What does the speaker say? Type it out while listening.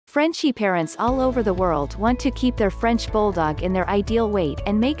Frenchie parents all over the world want to keep their French Bulldog in their ideal weight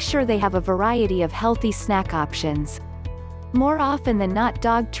and make sure they have a variety of healthy snack options. More often than not,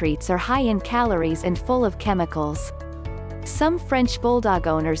 dog treats are high in calories and full of chemicals. Some French Bulldog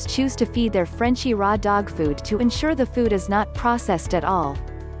owners choose to feed their Frenchie raw dog food to ensure the food is not processed at all.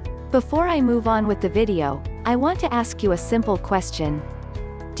 Before I move on with the video, I want to ask you a simple question.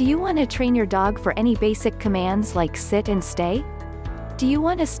 Do you want to train your dog for any basic commands like sit and stay? Do you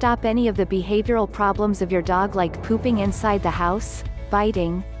want to stop any of the behavioral problems of your dog like pooping inside the house,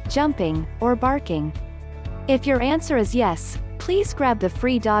 biting, jumping, or barking? If your answer is yes, please grab the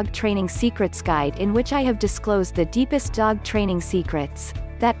free Dog Training Secrets Guide, in which I have disclosed the deepest dog training secrets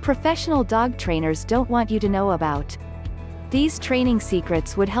that professional dog trainers don't want you to know about. These training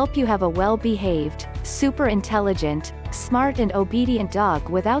secrets would help you have a well-behaved, super intelligent, smart and obedient dog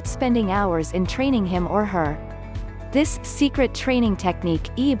without spending hours in training him or her. This secret training technique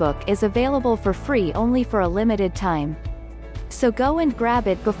ebook is available for free only for a limited time. So go and grab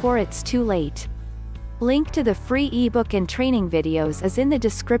it before it's too late. Link to the free ebook and training videos is in the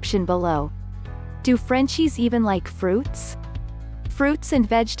description below. Do Frenchies even like fruits? Fruits and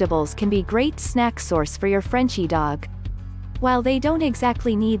vegetables can be great snack source for your Frenchie dog. While they don't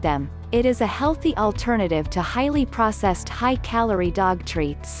exactly need them, it is a healthy alternative to highly processed high-calorie dog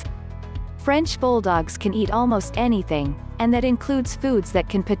treats. French Bulldogs can eat almost anything, and that includes foods that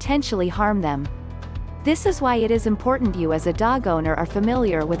can potentially harm them. This is why it is important you as a dog owner are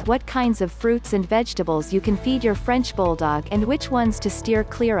familiar with what kinds of fruits and vegetables you can feed your French Bulldog and which ones to steer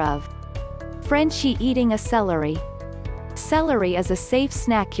clear of. Frenchie eating a celery. Celery is a safe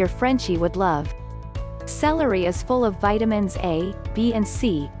snack your Frenchie would love. Celery is full of vitamins A, B and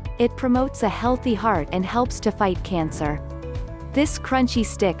C. It promotes a healthy heart and helps to fight cancer. This crunchy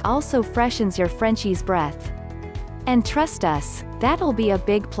stick also freshens your Frenchie's breath. And trust us, that'll be a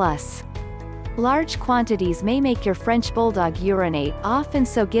big plus. Large quantities may make your French Bulldog urinate often,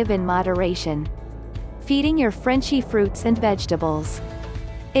 so give in moderation. Feeding your Frenchie fruits and vegetables.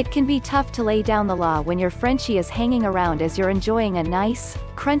 It can be tough to lay down the law when your Frenchie is hanging around as you're enjoying a nice,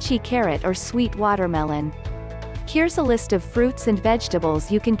 crunchy carrot or sweet watermelon. Here's a list of fruits and vegetables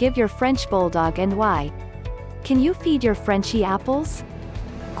you can give your French Bulldog and why. Can you feed your Frenchie apples?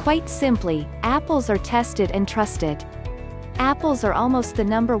 Quite simply, apples are tested and trusted. Apples are almost the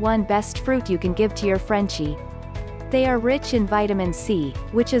 #1 best fruit you can give to your Frenchie. They are rich in vitamin C,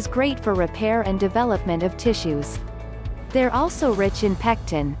 which is great for repair and development of tissues. They're also rich in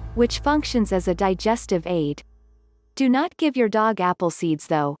pectin, which functions as a digestive aid. Do not give your dog apple seeds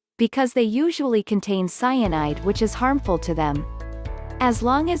though, because they usually contain cyanide, which is harmful to them. As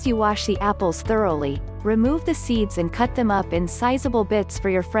long as you wash the apples thoroughly, remove the seeds and cut them up in sizable bits for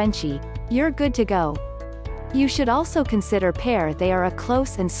your Frenchie, you're good to go. You should also consider pear. They are a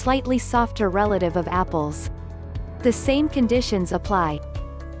close and slightly softer relative of apples. The same conditions apply.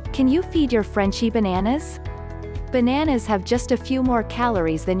 Can you feed your Frenchie bananas? Bananas have just a few more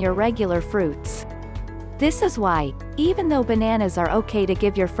calories than your regular fruits. This is why, even though bananas are okay to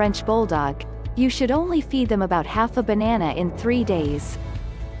give your French Bulldog, you should only feed them about half a banana in 3 days.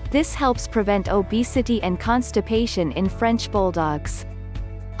 This helps prevent obesity and constipation in French Bulldogs.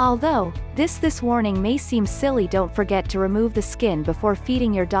 Although, this warning may seem silly, don't forget to remove the skin before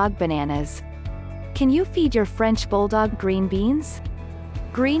feeding your dog bananas. Can you feed your French Bulldog green beans?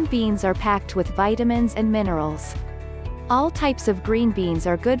 Green beans are packed with vitamins and minerals. All types of green beans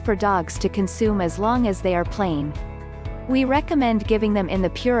are good for dogs to consume as long as they are plain. We recommend giving them in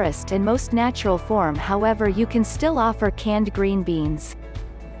the purest and most natural form, however you can still offer canned green beans.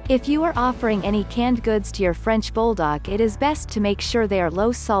 If you are offering any canned goods to your French Bulldog, it is best to make sure they are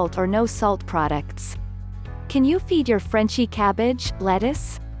low salt or no salt products. Can you feed your Frenchie cabbage,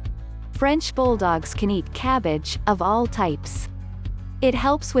 lettuce? French Bulldogs can eat cabbage, of all types. It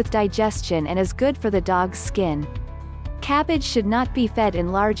helps with digestion and is good for the dog's skin. Cabbage should not be fed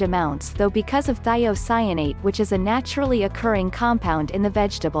in large amounts though, because of thiocyanate, which is a naturally occurring compound in the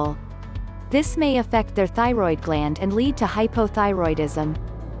vegetable. This may affect their thyroid gland and lead to hypothyroidism.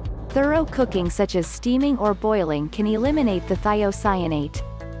 Thorough cooking such as steaming or boiling can eliminate the thiocyanate.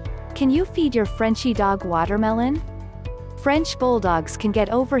 Can you feed your Frenchie dog watermelon? French Bulldogs can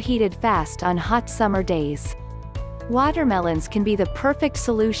get overheated fast on hot summer days. Watermelons can be the perfect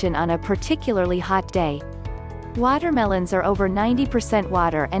solution on a particularly hot day. Watermelons are over 90%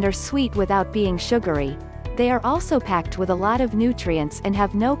 water and are sweet without being sugary. They are also packed with a lot of nutrients and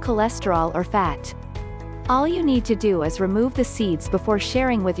have no cholesterol or fat. All you need to do is remove the seeds before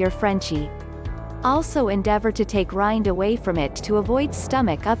sharing with your Frenchie. Also endeavor to take rind away from it to avoid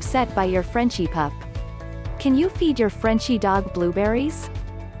stomach upset by your Frenchie pup. Can you feed your Frenchie dog blueberries?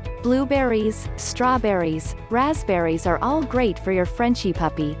 Blueberries, strawberries, raspberries are all great for your Frenchie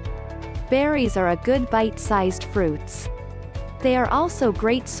puppy. Berries are a good bite-sized fruits. They are also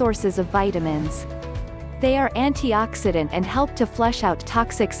great sources of vitamins. They are antioxidant and help to flush out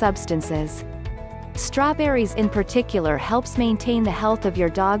toxic substances. Strawberries in particular helps maintain the health of your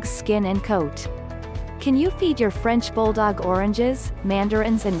dog's skin and coat. Can you feed your French Bulldog oranges,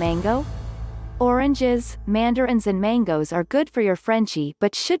 mandarins and mango? Oranges, mandarins and mangoes are good for your Frenchie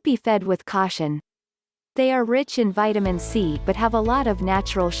but should be fed with caution. They are rich in vitamin C but have a lot of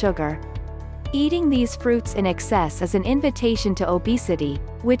natural sugar. Eating these fruits in excess is an invitation to obesity,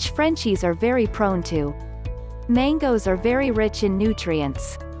 which Frenchies are very prone to. Mangoes are very rich in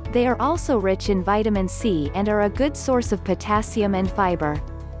nutrients. They are also rich in vitamin C and are a good source of potassium and fiber.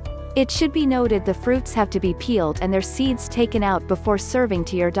 It should be noted the fruits have to be peeled and their seeds taken out before serving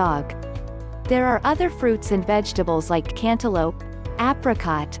to your dog. There are other fruits and vegetables like cantaloupe,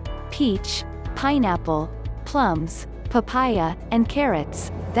 apricot, peach, pineapple, plums, papaya, and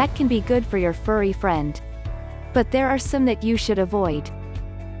carrots, that can be good for your furry friend. But there are some that you should avoid.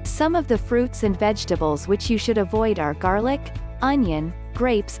 Some of the fruits and vegetables which you should avoid are garlic, onion,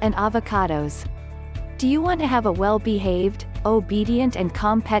 grapes and avocados. Do you want to have a well-behaved, obedient and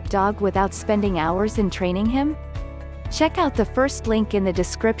calm pet dog without spending hours in training him? Check out the first link in the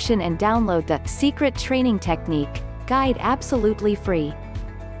description and download the Secret Training Technique guide absolutely free.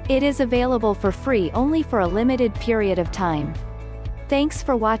 It is available for free only for a limited period of time. Thanks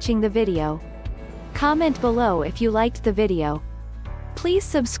for watching the video. Comment below if you liked the video. Please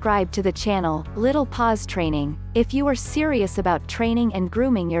subscribe to the channel, Little Paws Training, if you are serious about training and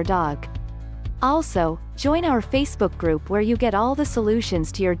grooming your dog. Also, join our Facebook group where you get all the solutions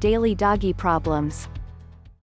to your daily doggy problems.